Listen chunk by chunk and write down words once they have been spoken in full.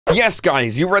Yes,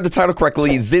 guys, you read the title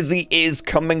correctly. ZIZZY is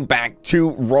coming back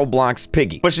to Roblox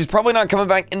Piggy, but she's probably not coming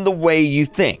back in the way you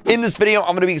think. In this video, I'm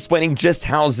going to be explaining just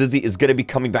how ZIZZY is going to be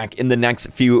coming back in the next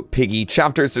few Piggy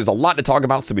chapters. There's a lot to talk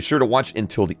about, so be sure to watch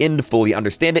until the end to fully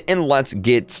understand it, and let's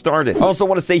get started. I also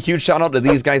want to say a huge shout out to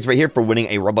these guys right here for winning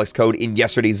a Robux code in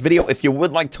yesterday's video. If you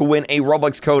would like to win a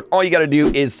Robux code, all you got to do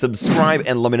is subscribe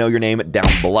and let me know your name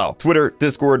down below. Twitter,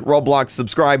 Discord, Roblox,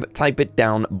 subscribe, type it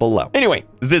down below. Anyway,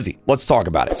 ZIZZY, let's talk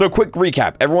about it. So quick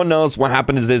recap. Everyone knows what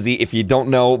happened to ZIZZY. If you don't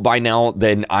know by now,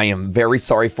 then I am very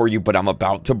sorry for you, but I'm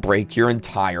about to break your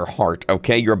entire heart,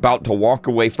 okay? You're about to walk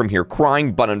away from here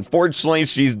crying, but unfortunately,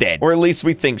 she's dead. Or at least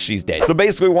we think she's dead. So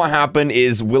basically what happened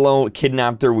is Willow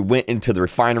kidnapped her. We went into the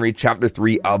refinery, chapter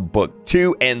 3 of book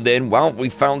 2, and then, well, we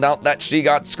found out that she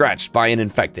got scratched by an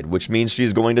infected, which means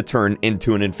she's going to turn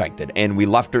into an infected, and we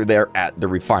left her there at the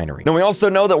refinery. Now, we also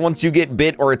know that once you get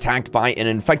bit or attacked by an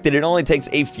infected, it only takes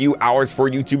a few hours for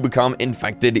you to become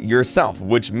infected yourself,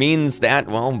 which means that,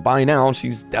 well, by now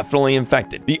she's definitely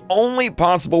infected. The only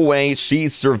possible way she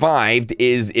survived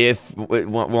is if,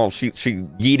 well, she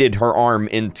yeeted her arm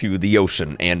into the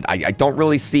ocean, and I don't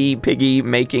really see Piggy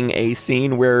making a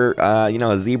scene where, you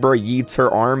know, a zebra yeets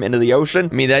her arm into the ocean.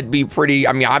 I mean, that'd be pretty,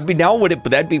 I mean, I'd be down with it,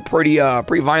 but that'd be pretty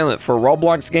violent for a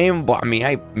Roblox game, but I mean,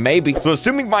 hey, maybe. So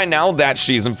assuming by now that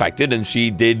she's infected and she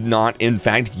did not, in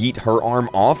fact, yeet her arm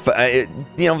off,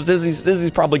 you know,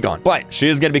 ZIZZY's probably gone, but she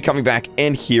is going to be coming back,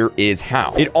 and here is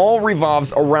how. It all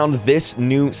revolves around this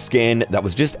new skin that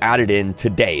was just added in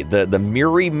today, the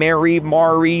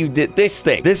Mari, this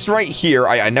thing. This right here,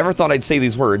 I never thought I'd say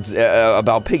these words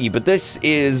about Piggy, but this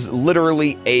is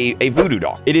literally a voodoo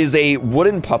doll. It is a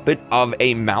wooden puppet of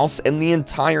a mouse, and the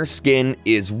entire skin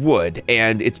is wood,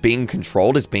 and it's being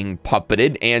controlled, it's being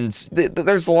puppeted, and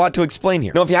there's a lot to explain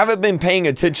here. Now, if you haven't been paying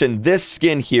attention, this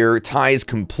skin here ties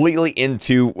completely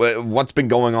into what's been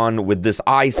going on with this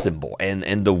eye symbol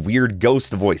and the weird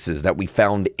ghost voices that we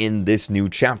found in this new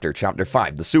chapter, chapter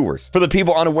 5, the sewers. For the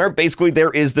people unaware, basically there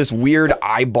is this weird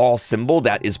eyeball symbol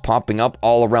that is popping up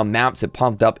all around maps. It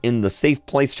popped up in the safe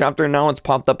place chapter, and now it's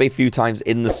popped up a few times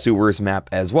in the sewers map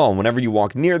as well. And whenever you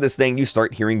walk near this thing, you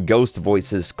start hearing ghost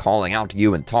voices calling out to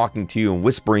you and talking to you and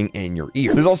whispering in your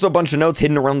ear. There's also a bunch of notes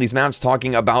hidden around these maps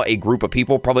talking about a group of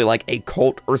people, probably like a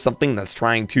cult or something, that's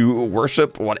trying to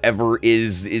worship whatever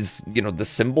is you know, the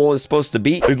symbol is supposed to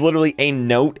be. There's literally a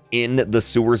note in the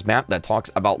sewers map that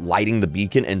talks about lighting the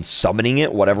beacon and summoning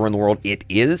it, whatever in the world it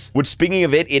is, which, speaking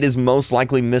of it, it is most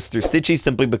likely Mr. Stitchy,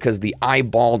 simply because the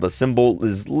eyeball, the symbol,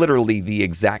 is literally the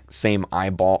exact same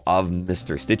eyeball of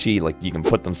Mr. Stitchy. Like, you can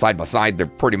put them side by side, they're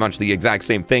pretty much the exact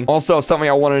same thing. Also, something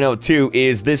I want to know too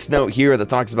is this note here that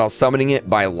talks about summoning it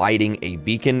by lighting a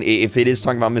beacon. If it is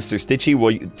talking about Mr. Stitchy,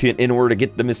 well, in order to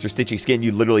get the Mr. Stitchy skin,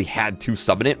 you literally had to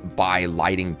summon it by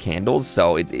lighting candles,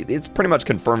 so it's pretty much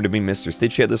confirmed to be Mr.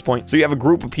 Stitchy at this point. So you have a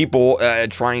group of people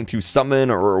trying to summon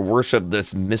or worship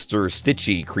this Mr.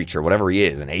 Stitchy creature, whatever he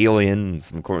is, an alien,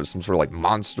 some sort of like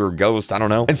monster ghost, I don't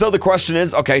know. And so the question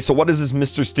is, okay, so what does this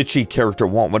Mr. Stitchy character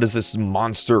want? What does this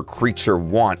monster creature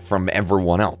want from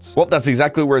everyone else? Well, that's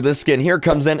exactly where this skin here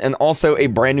comes in, and also a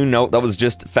brand new note that was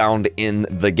just found in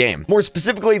the game. More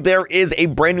specifically, there is a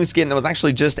brand new skin that was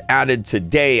actually just added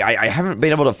today. I haven't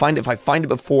been able to find it. If I find it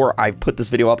before I put this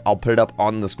video up, I'll put it up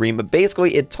on the screen, but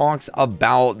basically it talks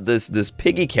about this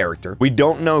Piggy character. We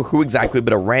don't know who exactly,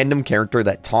 but a random character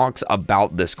that talks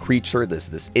about this creature,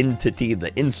 this entity,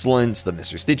 the Insolence, the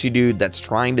Mr. Stitchy dude that's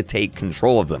trying to take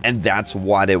control of them, and that's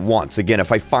what it wants. Again,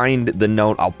 if I find the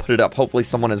note, I'll put it up. Hopefully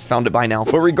someone has found it by now,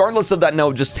 but regardless of that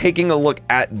note, just taking a look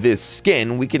at this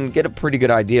skin, we can get a pretty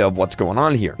good idea of what's going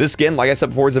on here. This skin, like I said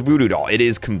before, is a voodoo doll. It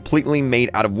is completely made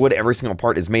out of wood. Every single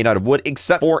part is made out of wood,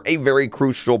 except for a very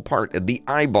crucial part, the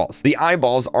eyeballs. The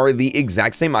eyeballs are the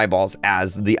exact same eyeballs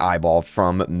as the eyeball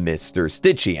from Mr.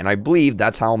 Stitchy, and I believe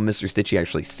that's how Mr. Stitchy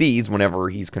actually sees whenever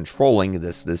he's controlling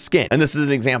this skin. And this is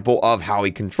an example of how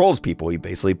he controls people. He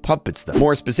basically puppets them.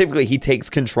 More specifically, he takes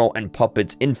control and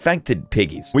puppets infected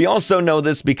piggies. We also know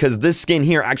this because this skin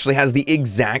here actually has the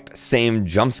exact same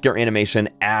jump scare animation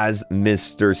as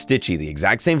Mr. Stitchy, the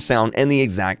exact same sound and the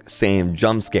exact same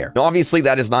jump scare. Now, obviously,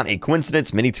 that is not a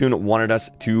coincidence. Minitoon wanted us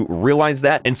to realize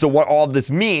that, and so what all of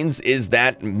this means is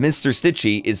that Mr.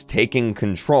 Stitchy is taking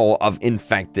control of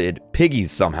infected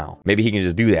piggies somehow. Maybe he can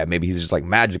just do that. Maybe he's just like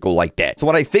magical like that. So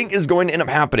what I think is going to end up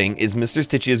happening is Mr.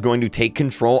 Stitchy is going to take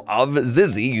control of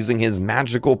ZIZZY using his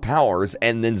magical powers,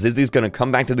 and then ZIZZY's going to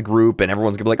come back to the group, and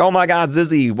everyone's gonna be like, oh my god,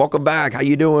 ZIZZY, welcome back, how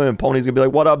you doing? Pony's gonna be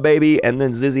like, what up, baby? And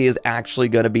then ZIZZY is actually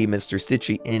gonna be Mr.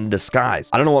 Stitchy in disguise.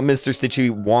 I don't know what Mr. Stitchy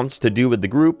wants to do with the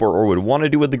group or would want to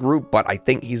do with the group, but I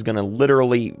think he's gonna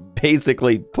literally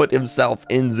basically put himself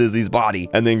in ZIZZY's body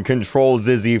and then control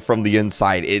ZIZZY from the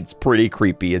inside. It's pretty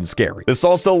creepy and scary. This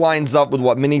also lines up with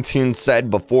what Minitoon said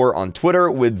before on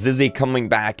Twitter, with ZIZZY coming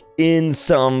back in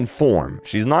some form.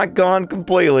 She's not gone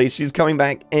completely. She's coming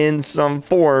back in some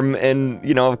form. And,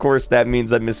 you know, of course, that means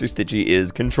that Mr. Stitchy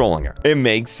is controlling her. It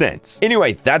makes sense.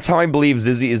 Anyway, that's how I believe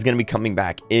ZIZZY is going to be coming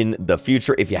back in the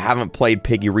future. If you haven't played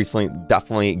Piggy recently,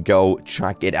 definitely go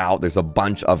check it out. There's a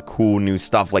bunch of cool new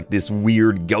stuff like this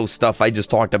weird ghost stuff I just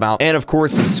talked about. And of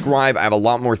course, subscribe. I have a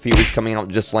lot more theories coming out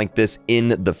just like this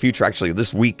in the future, actually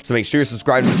this week. So make sure you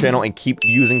subscribe to the channel and keep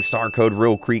using star code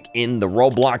RealKreek in the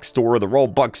Roblox store, the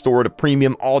Robux store, the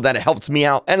premium, all that. It helps me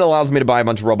out and allows me to buy a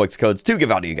bunch of Robux codes to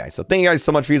give out to you guys. So thank you guys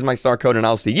so much for using my star code, and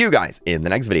I'll see you guys in the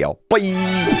next video. Bye.